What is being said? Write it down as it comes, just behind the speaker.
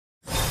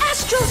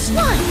Astral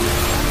Swan!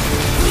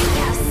 You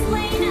have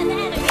slain an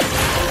enemy!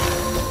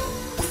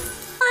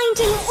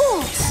 Finding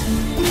orbs!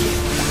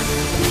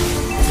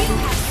 You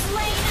have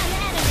slain an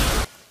enemy!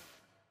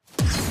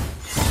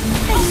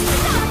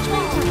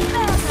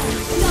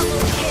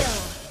 Double kill!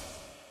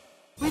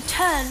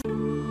 Return!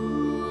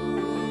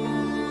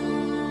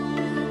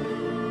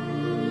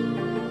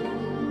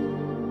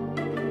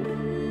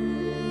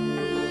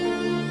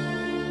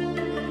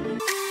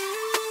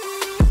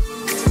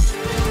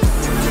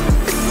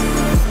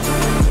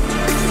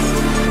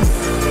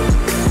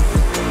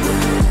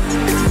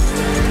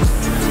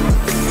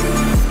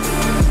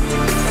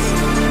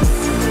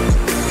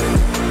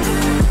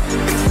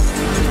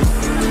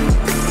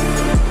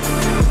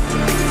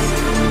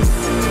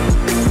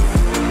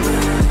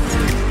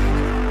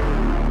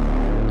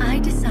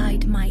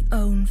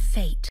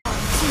 Fate.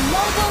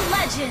 Mobile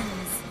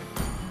Legends!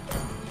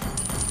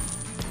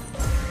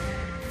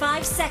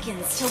 5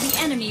 seconds till the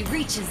enemy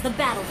reaches the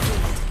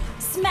battlefield.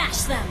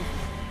 Smash them!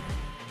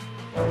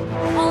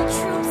 All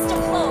troops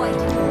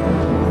deployed!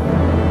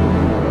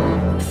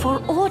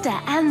 For order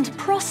and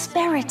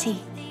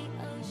prosperity.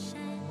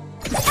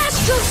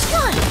 Astral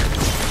Swan!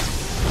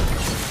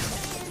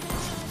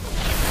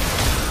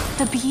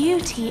 The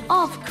beauty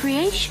of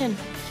creation.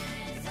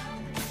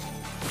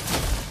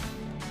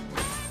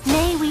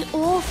 May we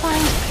all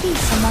find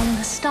peace among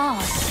the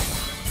stars.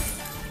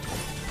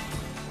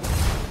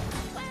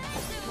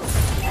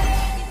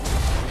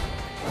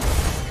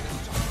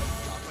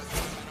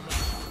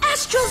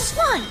 Astral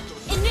Swan!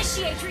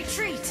 Initiate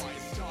retreat!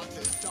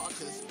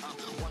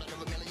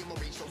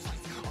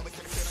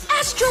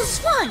 Astral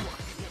Swan!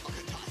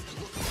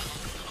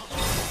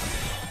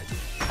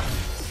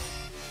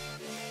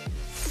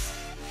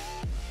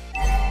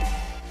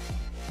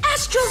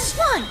 Astral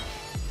Swan!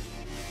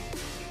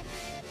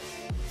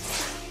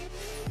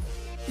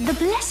 The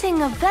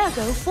blessing of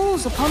Virgo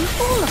falls upon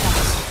all of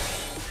us.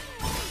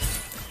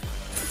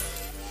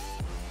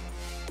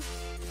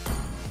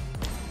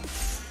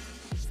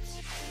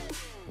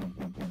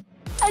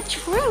 A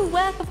true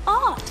work of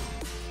art.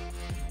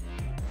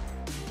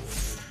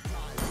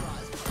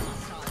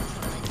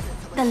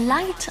 The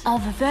light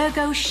of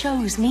Virgo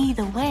shows me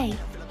the way.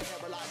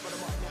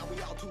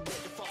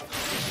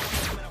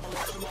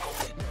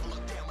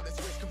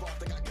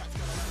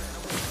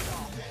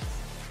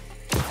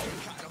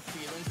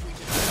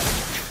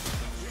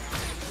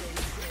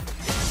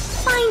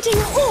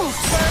 Finding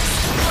orbs!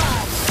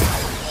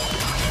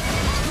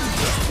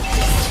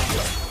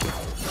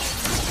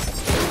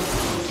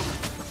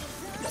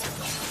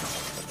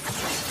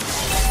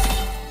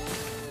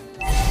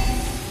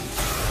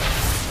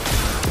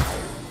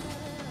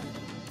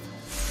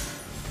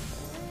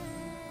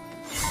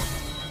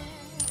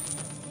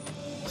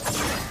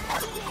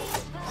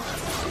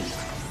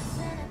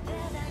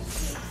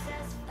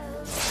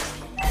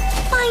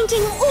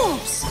 Finding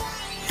orbs!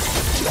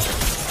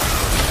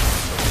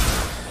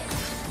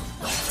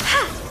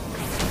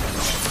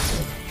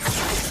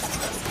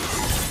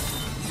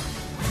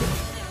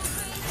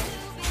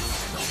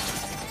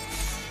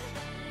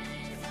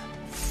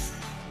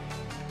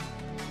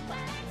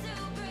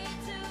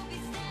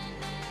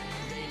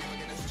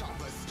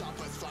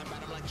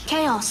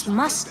 Chaos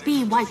must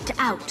be wiped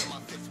out.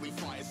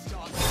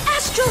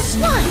 Astral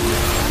Swan!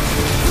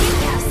 You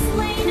have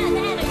slain an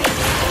enemy!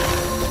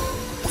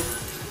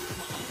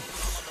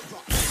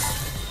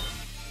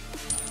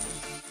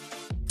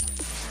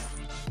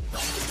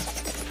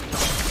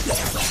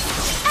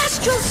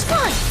 Astral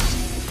Swan!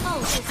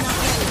 Ult is not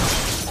ready.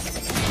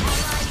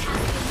 Ally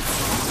has been slain.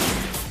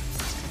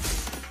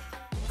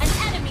 An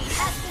enemy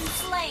has been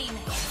slain.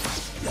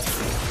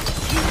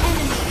 The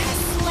enemy has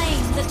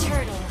slain the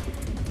turtle.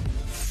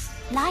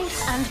 Life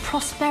and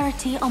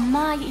prosperity are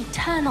my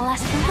eternal Ally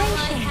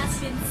aspirations. has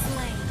been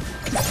slain.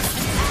 An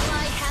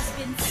ally has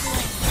been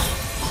slain.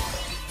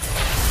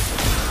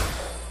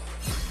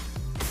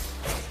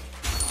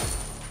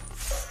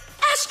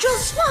 Astral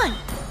Swan!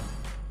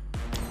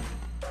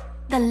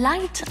 The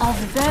light of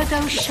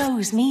Virgo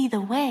shows me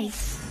the way.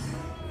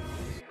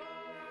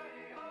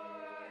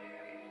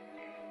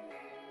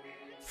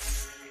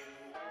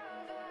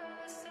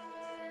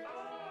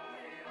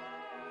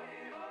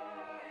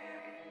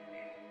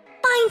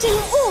 Finding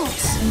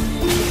orbs!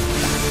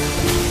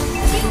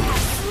 You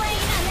have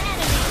slain an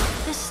enemy!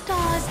 The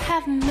stars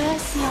have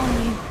mercy on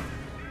you.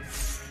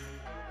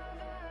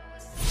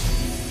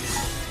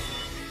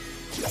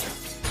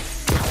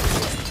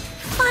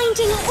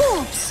 Finding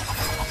orbs!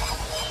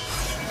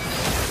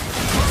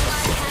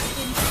 Ally has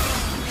been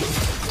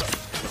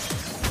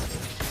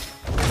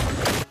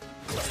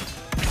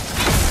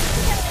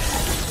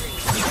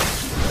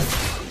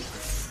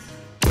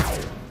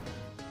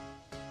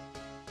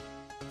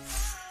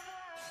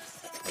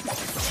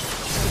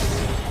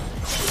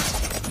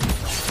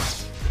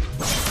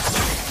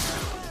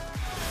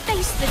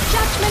Face the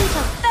judgment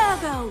of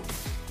Virgo!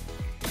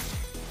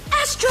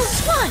 Astral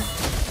Swan!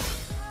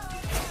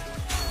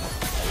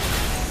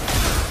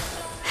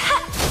 Ha!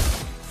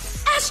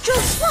 Astral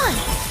Swan!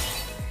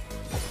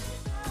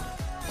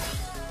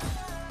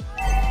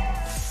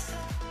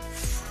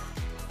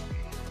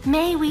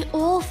 May we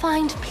all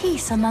find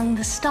peace among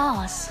the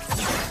stars.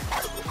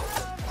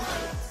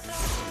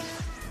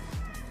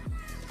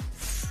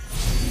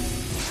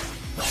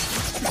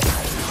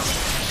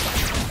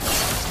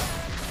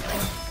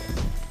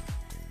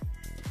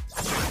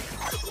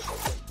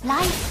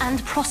 Life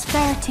and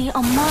prosperity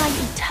are my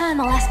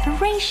eternal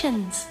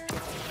aspirations.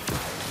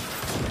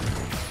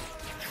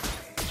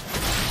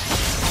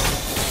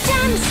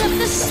 Dance of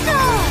the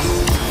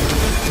stars!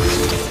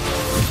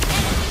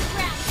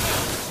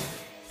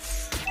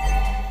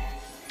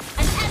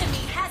 An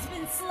enemy has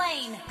been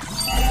slain.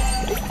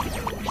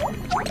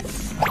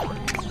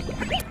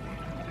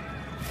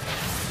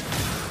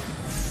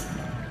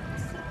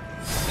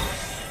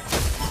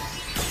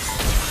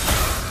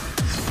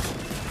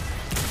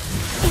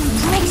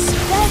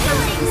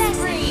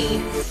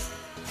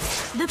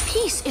 The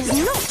peace is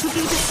not to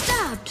be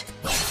disturbed.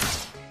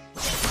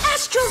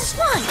 Astral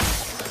Swan!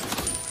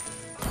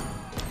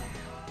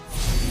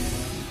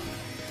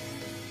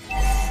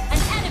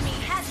 An enemy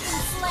has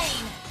been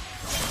slain.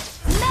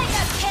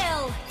 Mega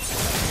kill!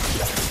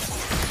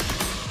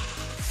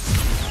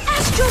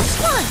 Astral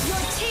Swan!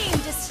 Your team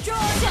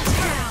destroyed a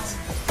town.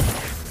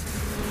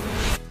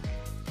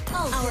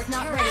 Our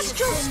not ready.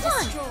 Astral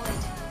Swan!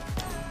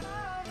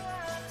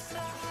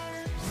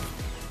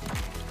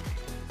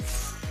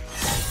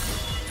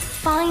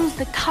 Find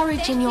the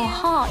courage in your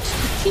heart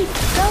to keep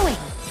going.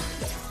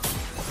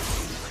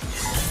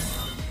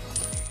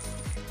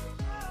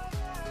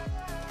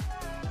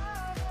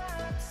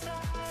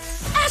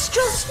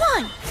 Astral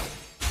Swan!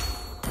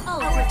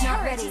 Our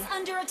turret is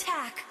under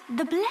attack.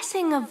 The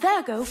blessing of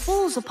Virgo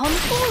falls upon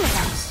all of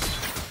us.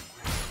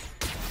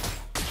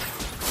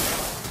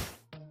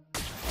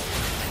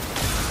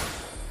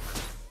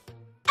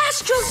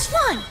 Astral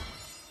Swan!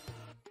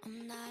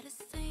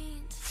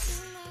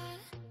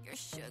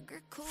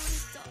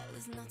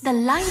 The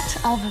light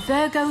of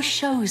Virgo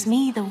shows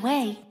me the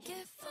way.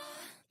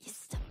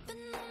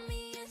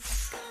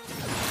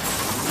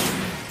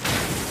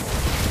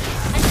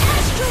 An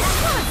astral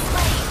swan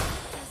slain.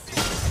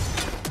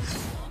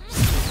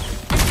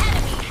 An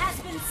enemy has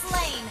been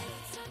slain.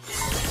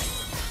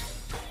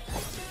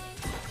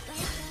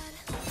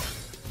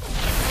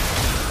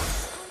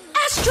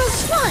 Astral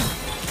Swan!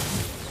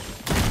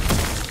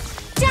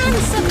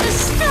 Dance of the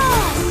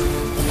stars!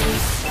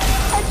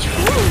 A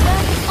true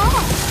work of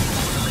art!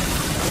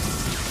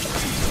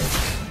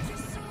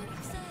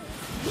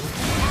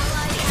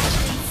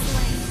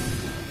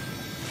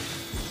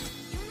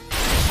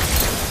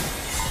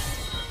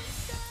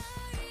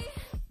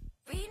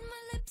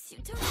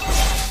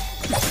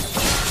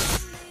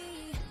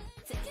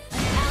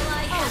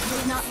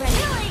 Not ready.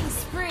 Killing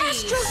spree.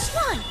 Astral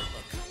Swan!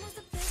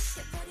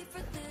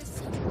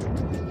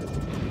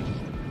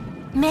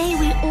 May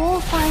we all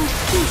find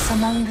peace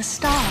among the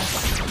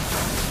stars.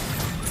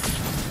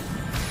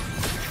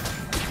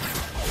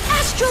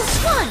 Astral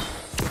Swan!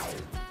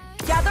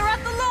 Gather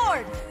at the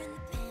Lord.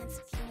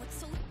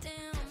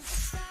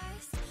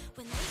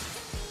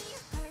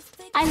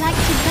 I like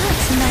to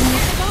dance among the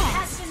stars.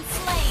 Has been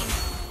slain.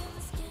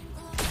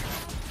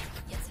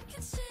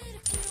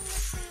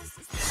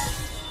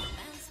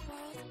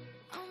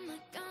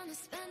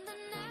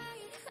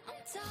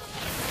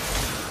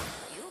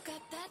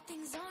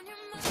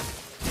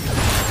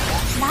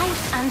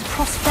 Life and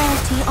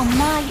prosperity are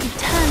my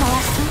eternal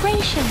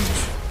aspirations.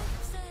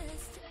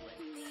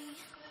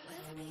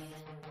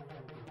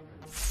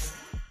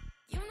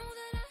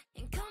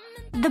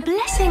 The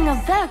blessing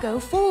of Virgo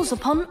falls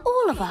upon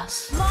all of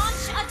us.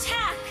 Launch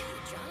attack.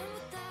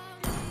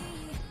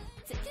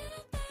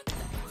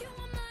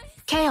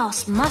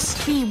 Chaos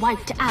must be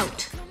wiped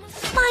out.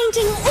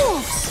 Finding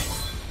orbs!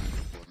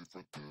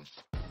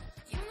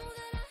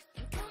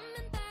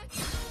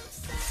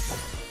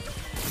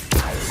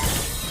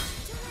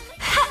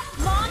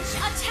 Launch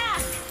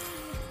attack.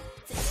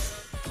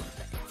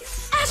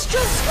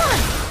 Astral Swan!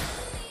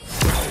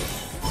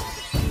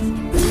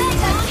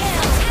 Mega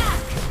kill.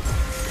 Attack.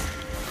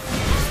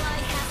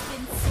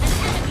 An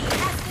enemy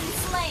has been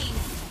slain.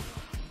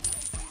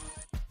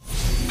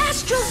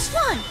 Astral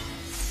Swan!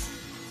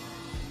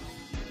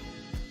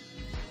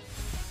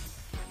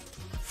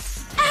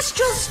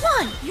 Astral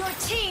Swan! Your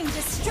team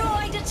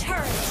destroyed a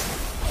turret.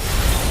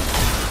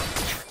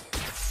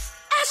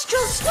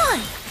 Astral Swan!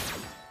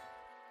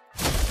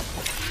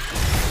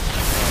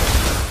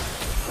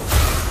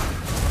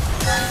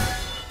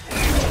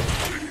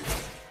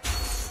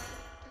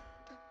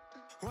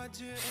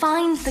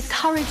 Find the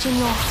courage in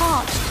your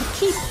heart to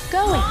keep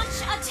going.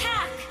 Launch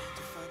attack.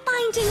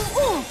 Finding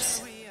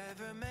orbs!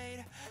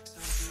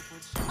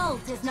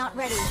 Ult is not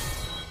ready.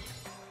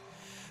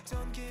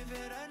 Don't give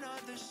it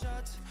another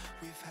shot.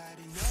 We've had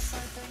enough. I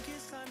think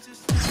it's time to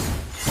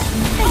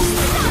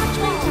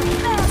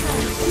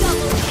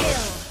Double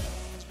kill.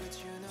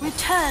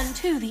 Return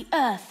to the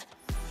earth.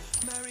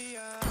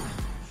 Maria,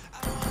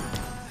 I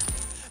wanna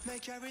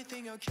make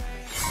everything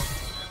okay.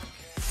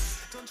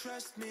 Don't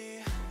trust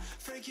me,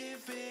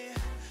 forgive me.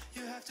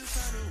 You have to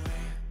find a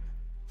way.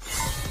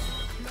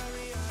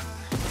 Maria,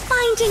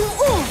 Finding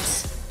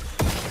orbs!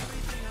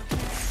 everything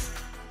okay.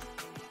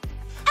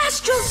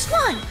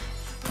 Swan!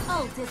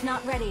 Ult is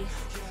not ready.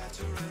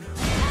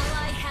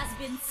 Ally has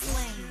been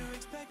slain.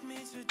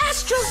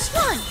 Astral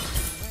Swan!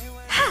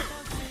 Ha!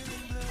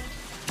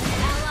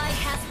 Ally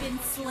has been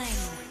slain.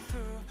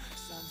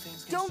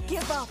 Don't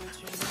give up.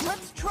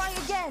 Let's try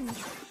again.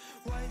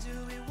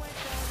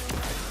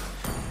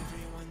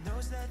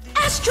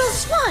 Astral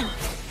Swan!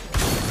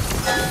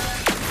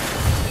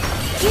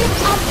 Give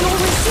up your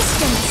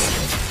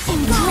resistance!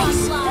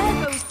 Embrace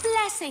Pharaoh's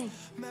blessing!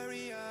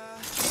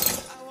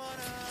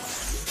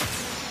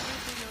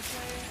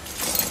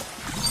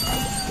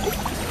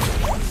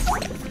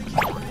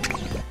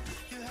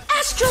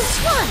 Astral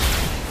Swan!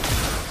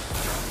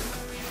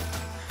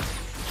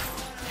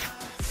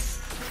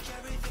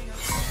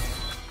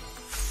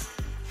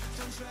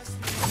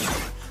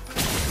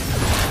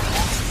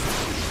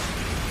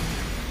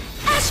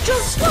 Astral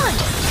Swan!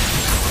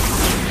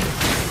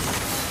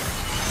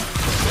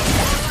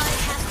 Ally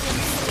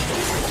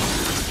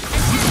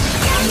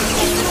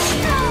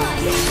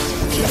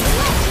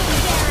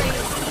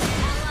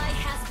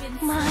has been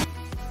My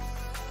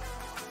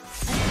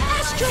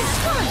Astral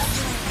Swan!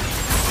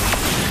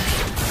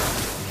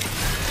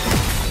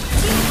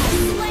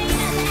 slain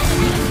an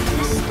enemy.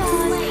 The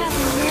stars have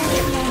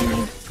merged on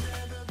you.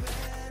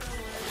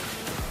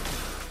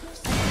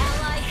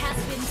 Ally has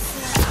been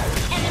slain.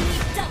 Enemy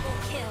double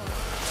kill.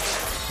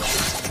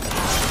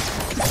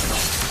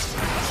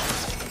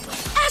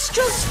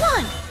 Astral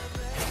Swan!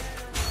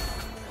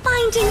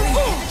 Finding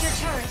all Your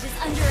turret is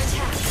under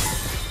attack.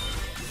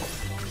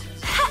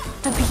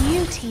 the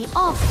beauty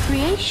of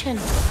creation.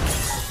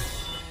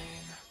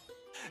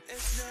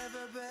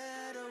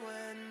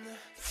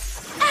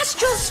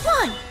 Astral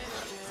Swan!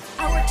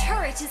 Our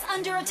turret is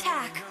under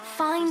attack.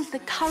 Find the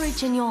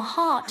courage in your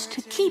heart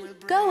to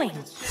keep going.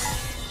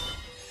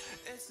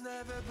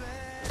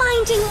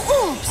 Finding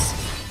orbs!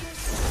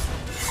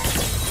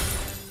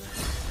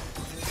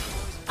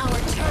 Our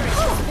turret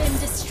has been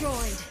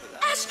destroyed.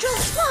 Astral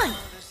Swan!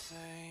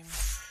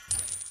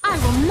 I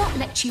will not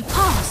let you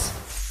pass.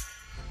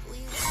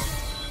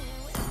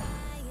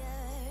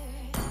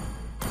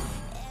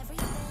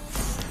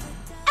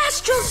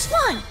 Astral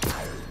Swan!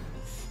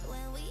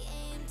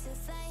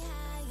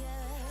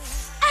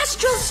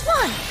 Astral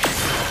Swan!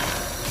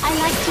 I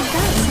like to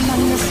dance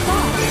among the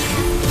stars.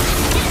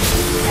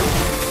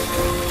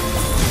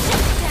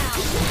 Down.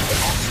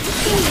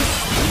 Please